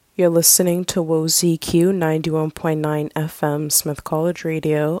You're listening to WOZQ 91.9 FM Smith College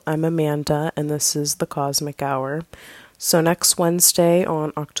Radio. I'm Amanda, and this is the Cosmic Hour. So next Wednesday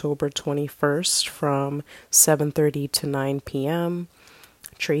on October 21st from 7:30 to 9 p.m.,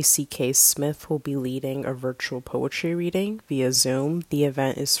 Tracy K. Smith will be leading a virtual poetry reading via Zoom. The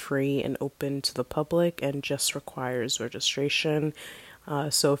event is free and open to the public and just requires registration.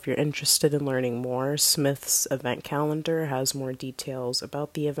 So if you're interested in learning more, Smith's event calendar has more details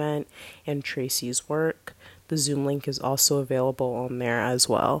about the event and Tracy's work. The Zoom link is also available on there as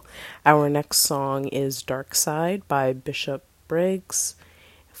well. Our next song is Dark Side by Bishop Briggs,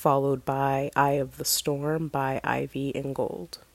 followed by Eye of the Storm by Ivy and Gold.